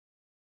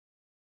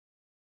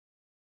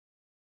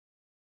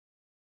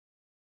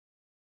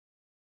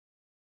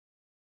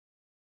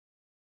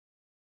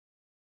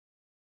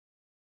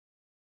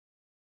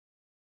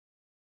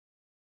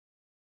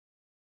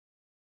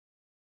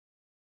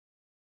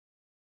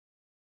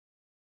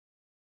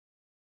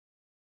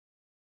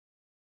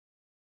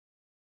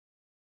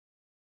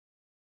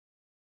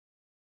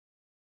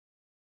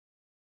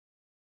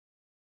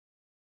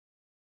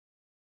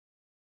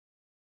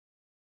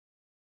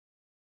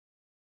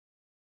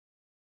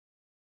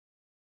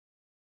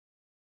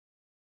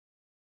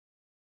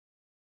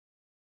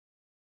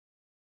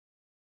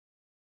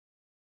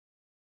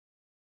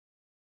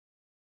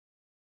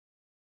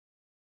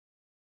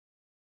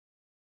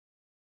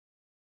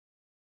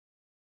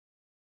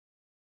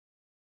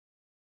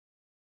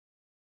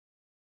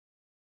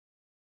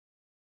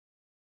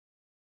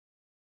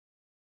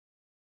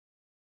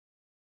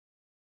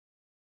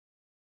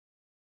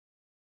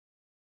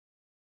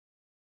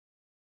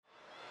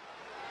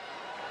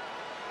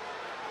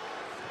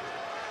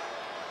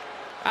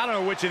I don't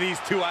know which of these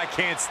two I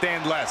can't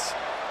stand less.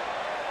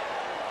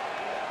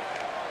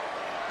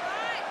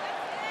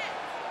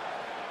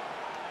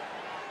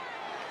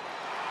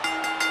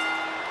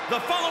 The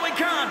following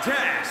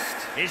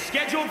contest is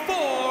scheduled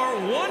for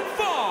one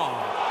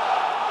fall.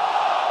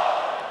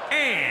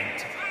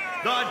 And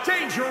the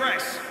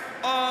Dangerous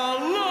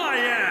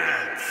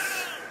Alliance.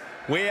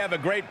 We have a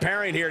great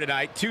pairing here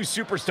tonight. Two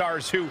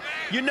superstars who,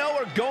 you know,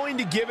 are going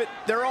to give it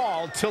their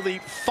all till the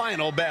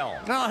final bell.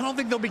 No, I don't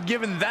think they'll be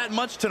given that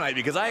much tonight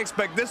because I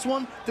expect this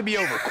one to be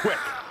over quick.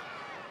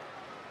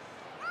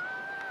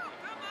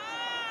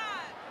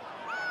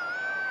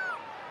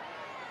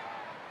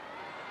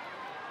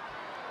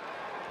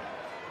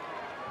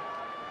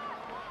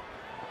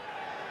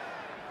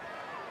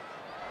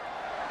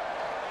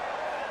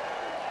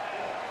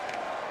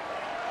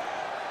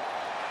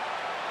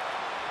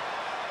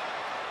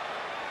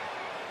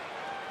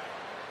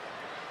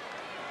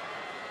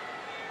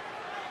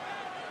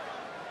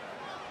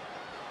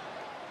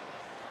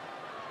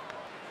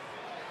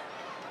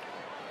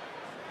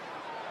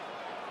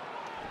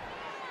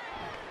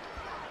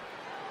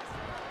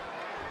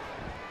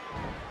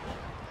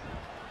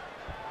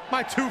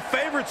 My two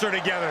favorites are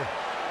together.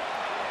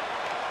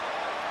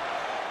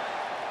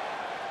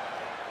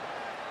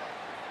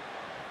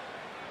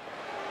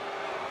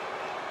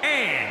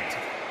 And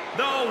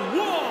the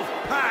Wolf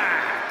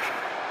Pack.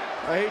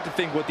 I hate to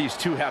think what these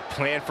two have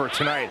planned for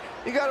tonight.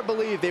 You gotta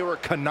believe they were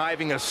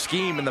conniving a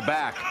scheme in the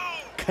back.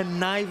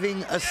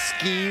 Conniving a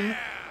scheme?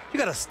 You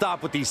gotta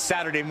stop with these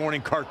Saturday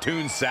morning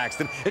cartoons,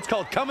 Saxton. It's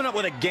called coming up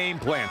with a game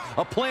plan.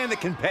 A plan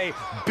that can pay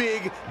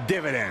big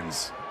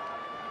dividends.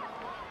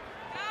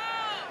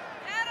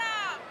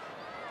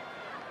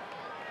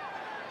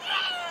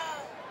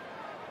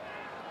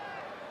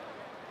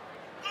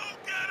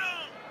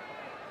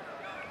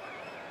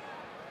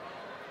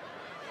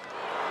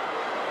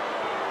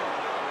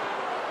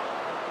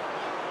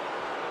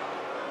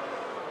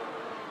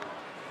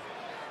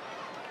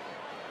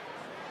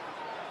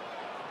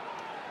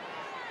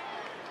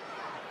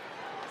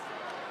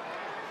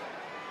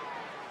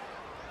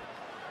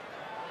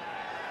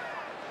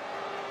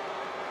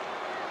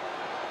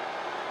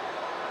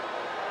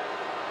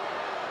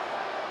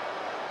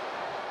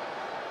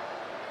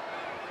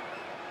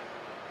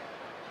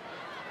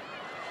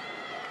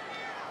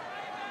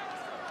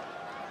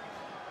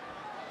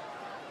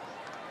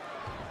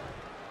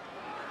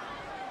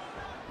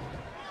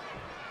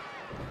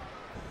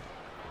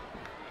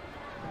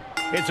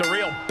 It's a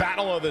real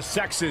battle of the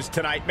sexes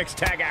tonight. Mixed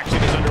tag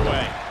action is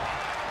underway.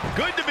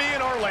 Good to be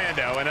in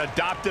Orlando, an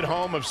adopted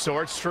home of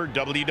sorts for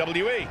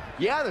WWE.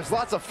 Yeah, there's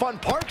lots of fun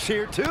parks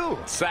here, too.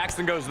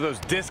 Saxton goes to those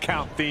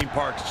discount theme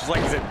parks just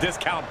like he's a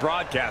discount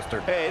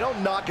broadcaster. Hey,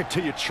 don't knock it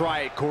till you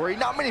try it, Corey.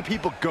 Not many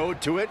people go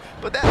to it,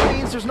 but that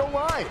means there's no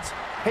lines.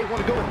 Hey,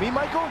 want to go with me,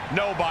 Michael?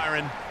 No,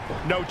 Byron.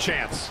 No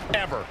chance.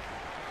 Ever.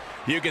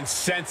 You can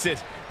sense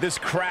it. This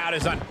crowd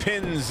is on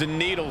pins and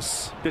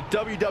needles. The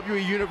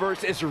WWE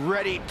Universe is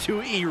ready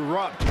to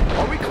erupt.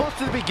 Are we close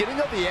to the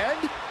beginning of the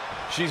end?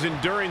 She's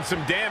enduring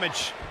some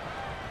damage.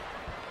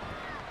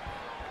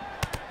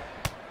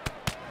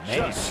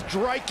 Just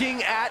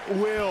striking at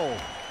will.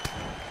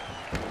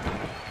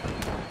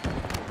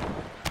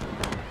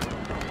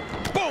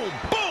 Boom,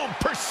 boom,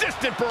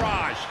 persistent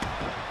barrage.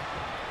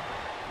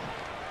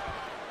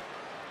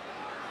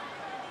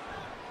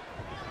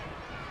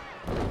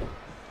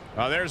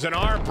 Oh, there's an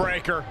arm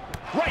breaker.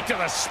 Right to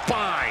the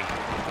spine.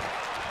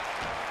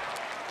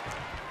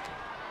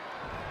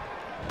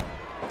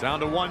 Down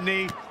to one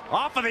knee,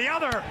 off of the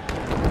other.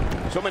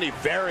 So many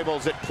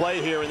variables at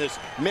play here in this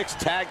mixed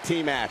tag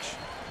team match.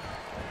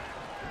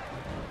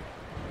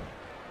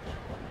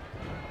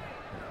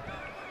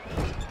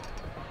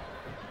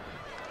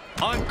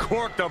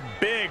 Uncorked a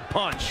big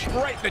punch.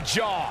 Right in the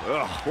jaw.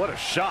 Ugh, what a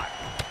shot.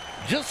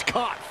 Just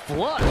caught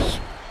flush.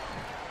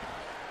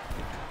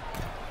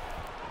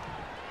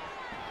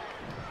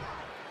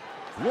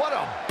 What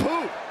a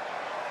boot!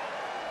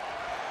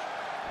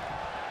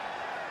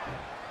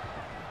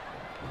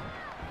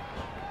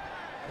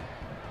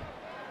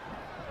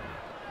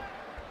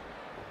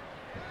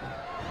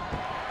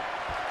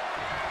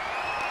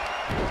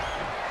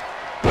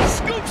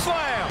 Scoop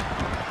slam!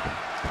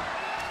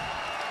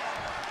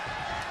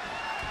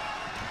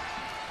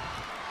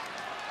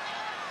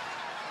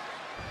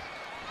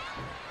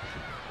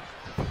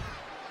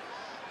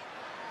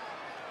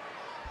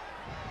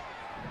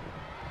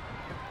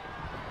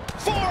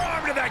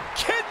 Forearm to the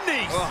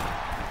kidneys! Ugh.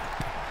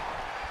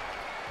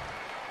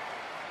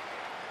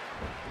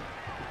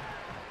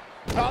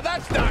 Oh,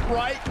 that's not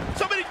right.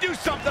 Somebody do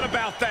something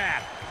about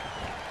that.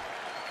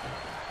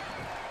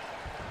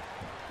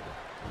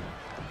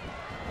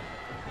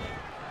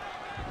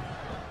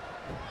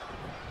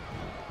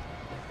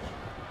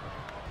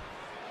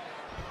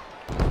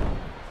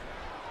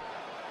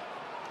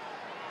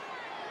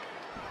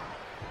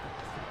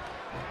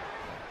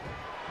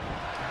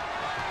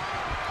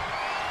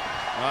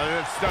 Oh,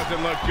 this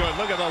doesn't look good.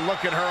 Look at the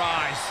look in her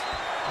eyes.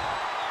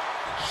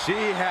 She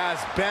has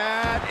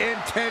bad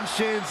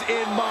intentions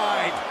in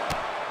mind.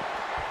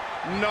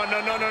 No, no,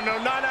 no, no, no,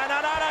 not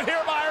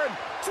here, Byron.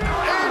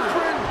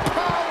 Apron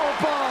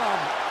powerbomb.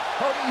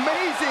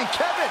 Amazing.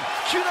 Kevin,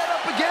 cue that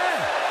up again.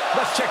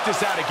 Let's check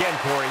this out again,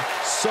 Corey.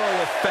 So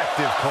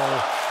effective,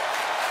 Cole.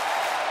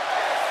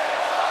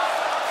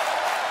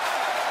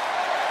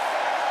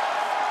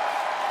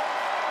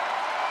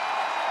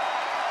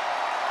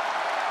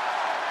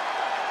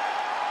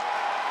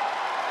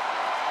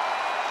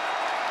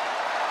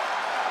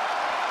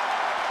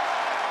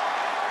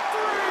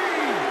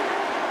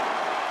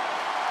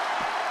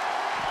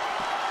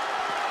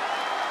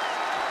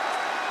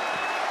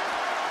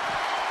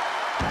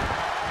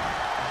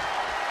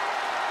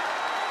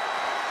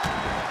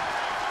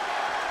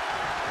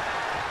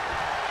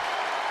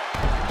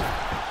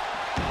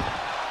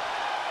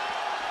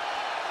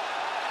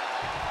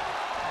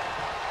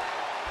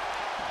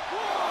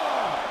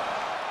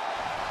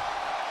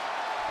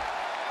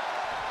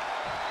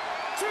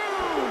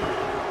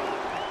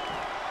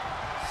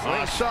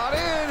 Slingshot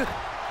in.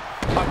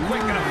 A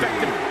quick and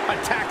effective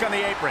attack on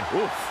the apron.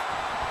 Oof.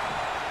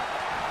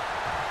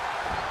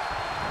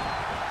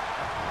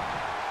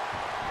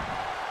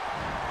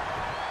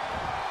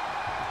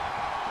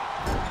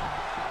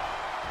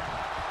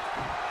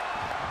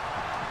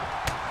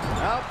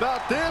 How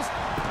about this?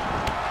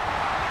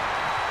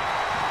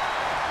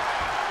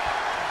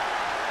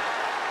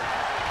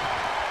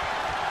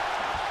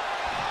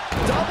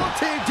 Double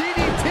team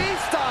DDT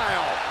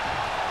style.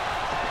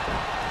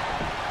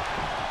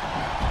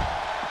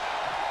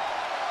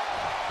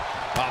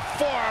 A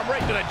forearm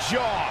right to the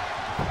jaw.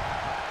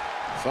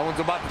 Someone's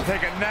about to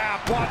take a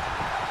nap. What?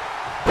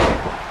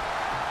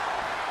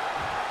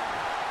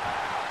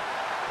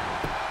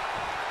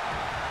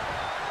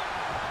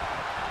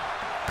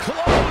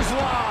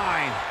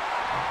 Clothesline.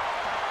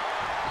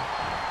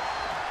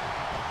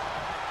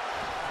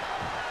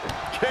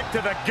 Kick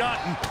to the gut.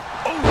 And,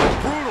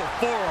 brutal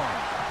forearm.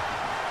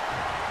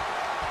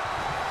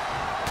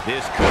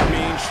 This could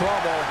mean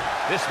trouble.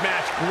 This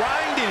match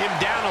grinded him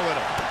down a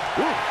little.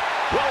 Ooh,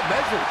 well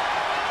measured.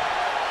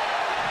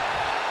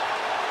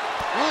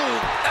 Ooh,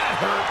 that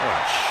hurt. Oh,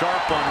 a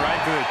sharp one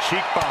right to the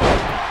cheekbone.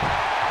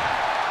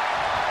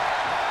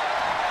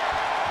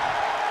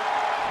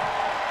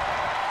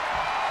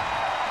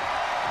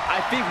 I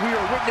think we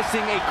are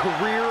witnessing a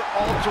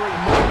career-altering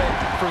moment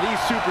for these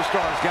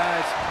superstars,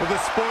 guys. But the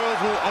spoils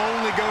will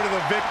only go to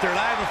the victor, and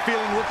I have a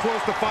feeling we're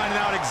close to finding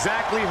out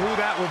exactly who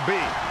that will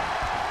be.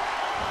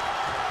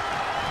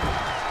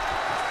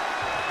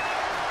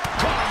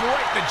 Caught him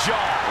right in the jaw.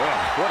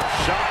 Ugh, what a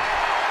shot.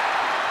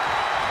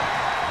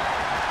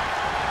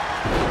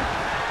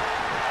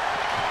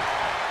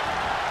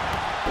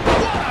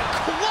 What a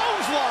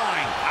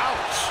clothesline.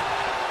 Ouch.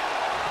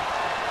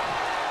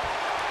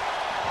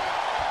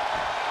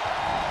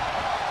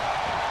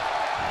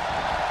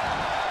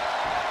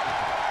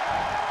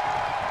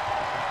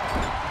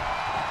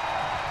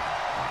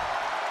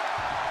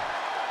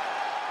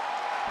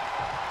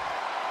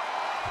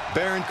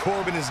 Baron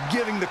Corbin is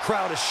giving the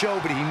crowd a show,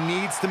 but he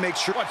needs to make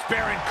sure. What's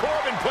Baron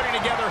Corbin putting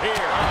together here?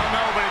 I don't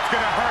know, but it's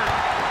going to hurt.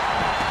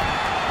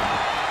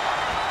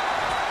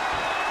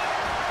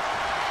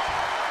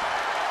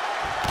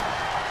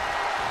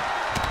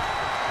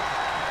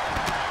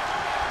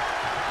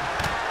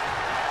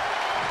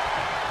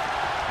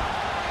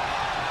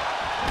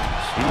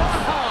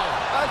 Wow,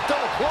 that's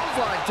double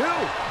clothesline,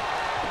 too.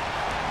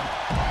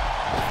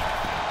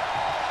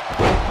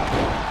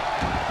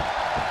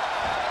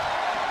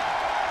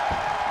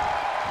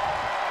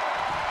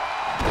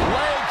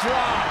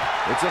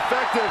 It's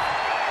effective.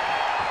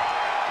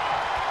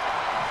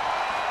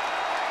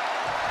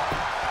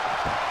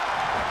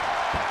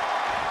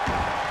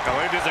 Oh,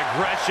 look at his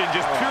aggression,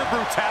 just pure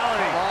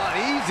brutality. Come on,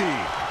 easy.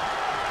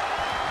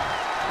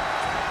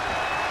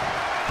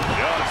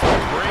 Just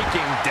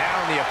breaking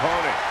down the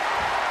opponent.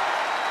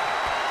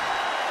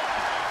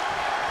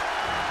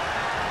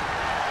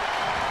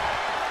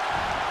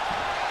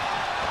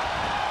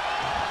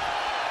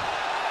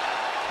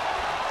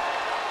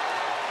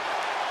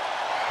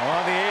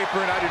 On the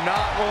apron, I do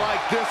not like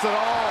this at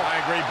all.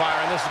 I agree,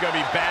 Byron. This is going to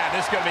be bad.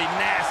 This is going to be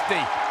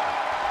nasty.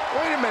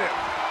 Wait a minute.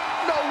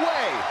 No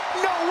way.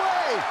 No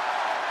way.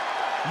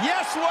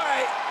 Yes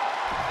way.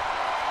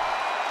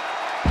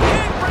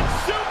 Apron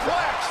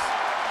suplex.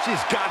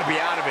 She's got to be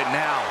out of it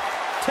now.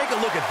 Take a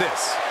look at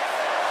this.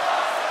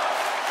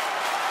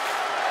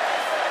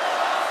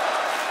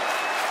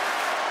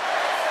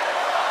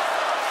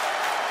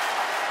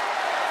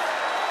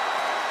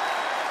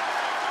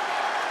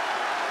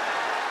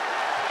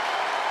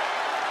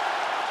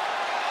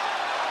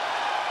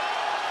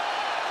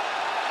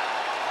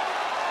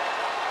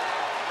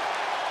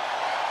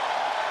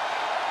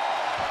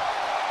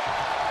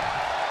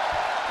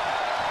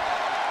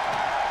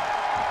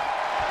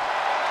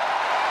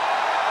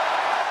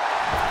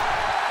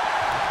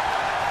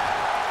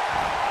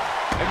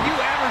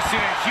 Seen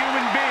a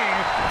human being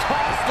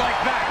tossed like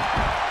that.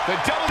 The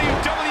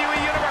WWE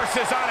Universe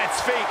is on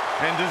its feet,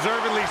 and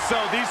deservedly so.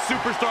 These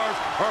superstars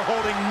are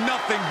holding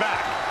nothing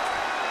back.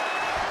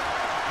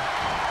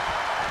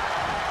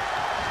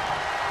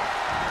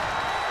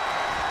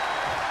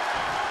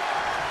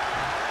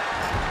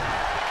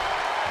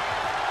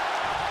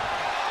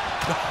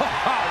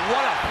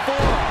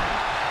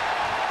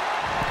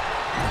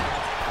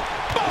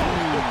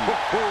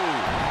 Scoop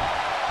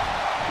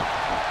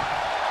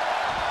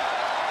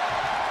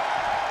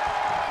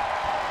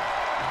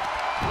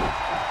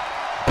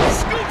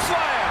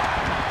slam!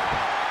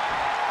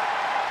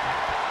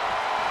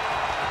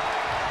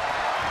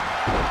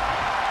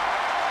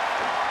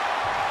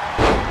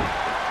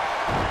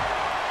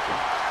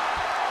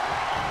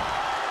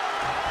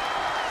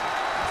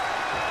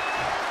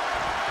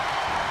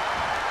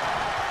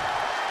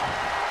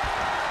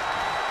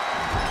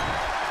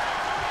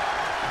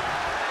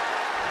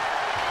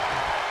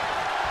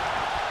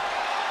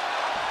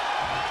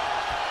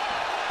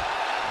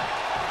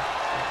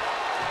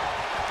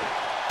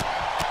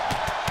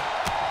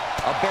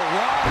 A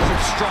barrage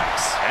of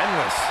strikes.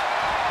 Endless.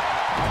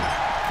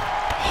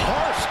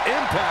 Harsh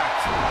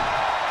impact.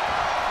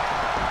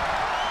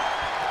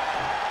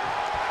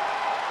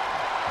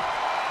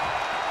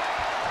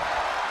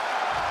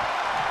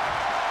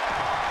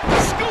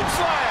 Scoop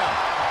slam!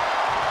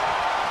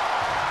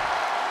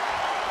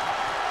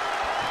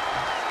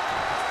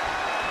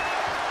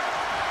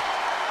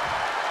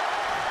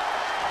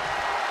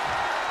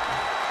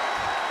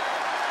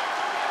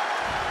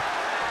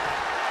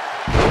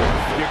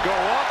 You go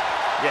up,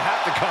 you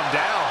have to come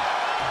down.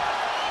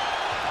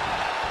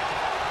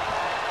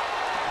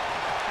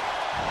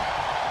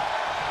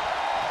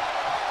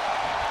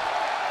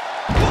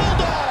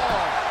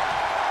 Bulldog!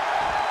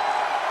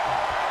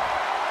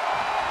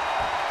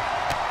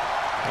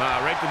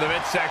 Right to the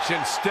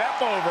midsection,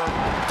 step over.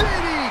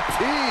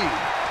 DDT!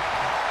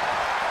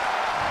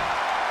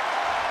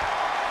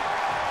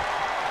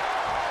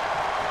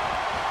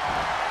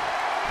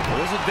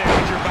 This will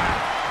damage your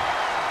back.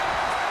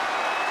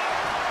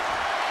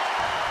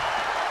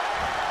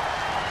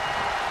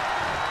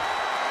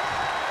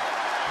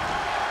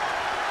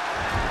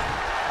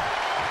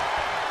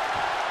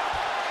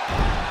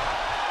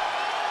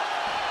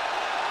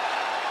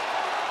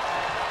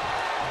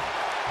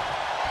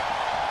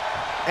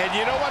 And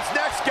you know what's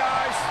next,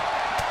 guys?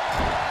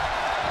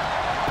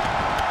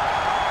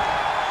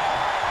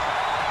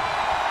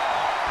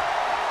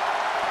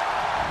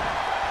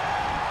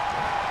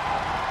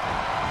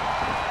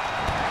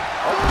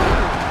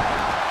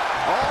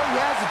 All he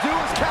has to do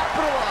is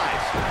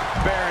capitalize.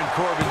 Baron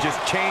Corbin just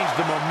changed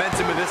the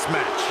momentum of this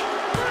match.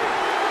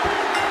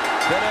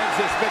 That ends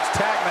this mixed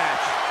tag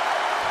match.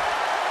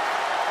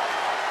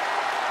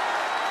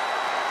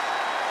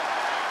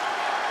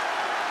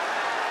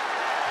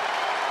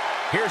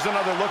 Here's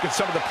another look at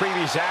some of the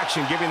previous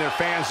action, giving their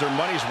fans their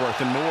money's worth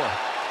and more.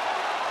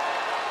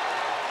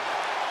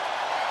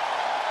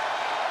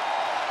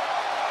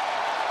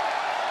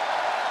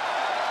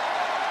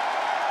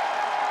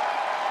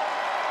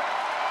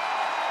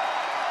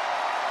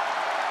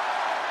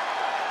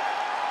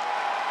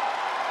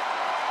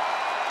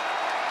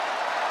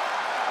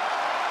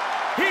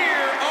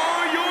 Here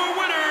are your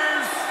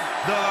winners,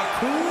 the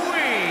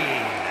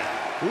Queen,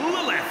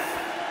 Lilith,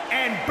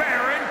 and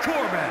Baron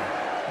Corbin,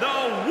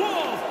 the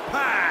Wolf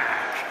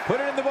Pack. Put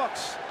it in the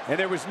books, and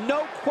there was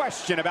no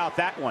question about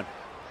that one.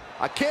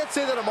 I can't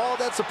say that I'm all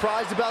that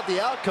surprised about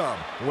the outcome.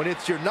 When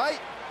it's your night,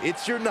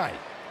 it's your night.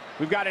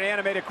 We've got an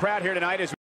animated crowd here tonight as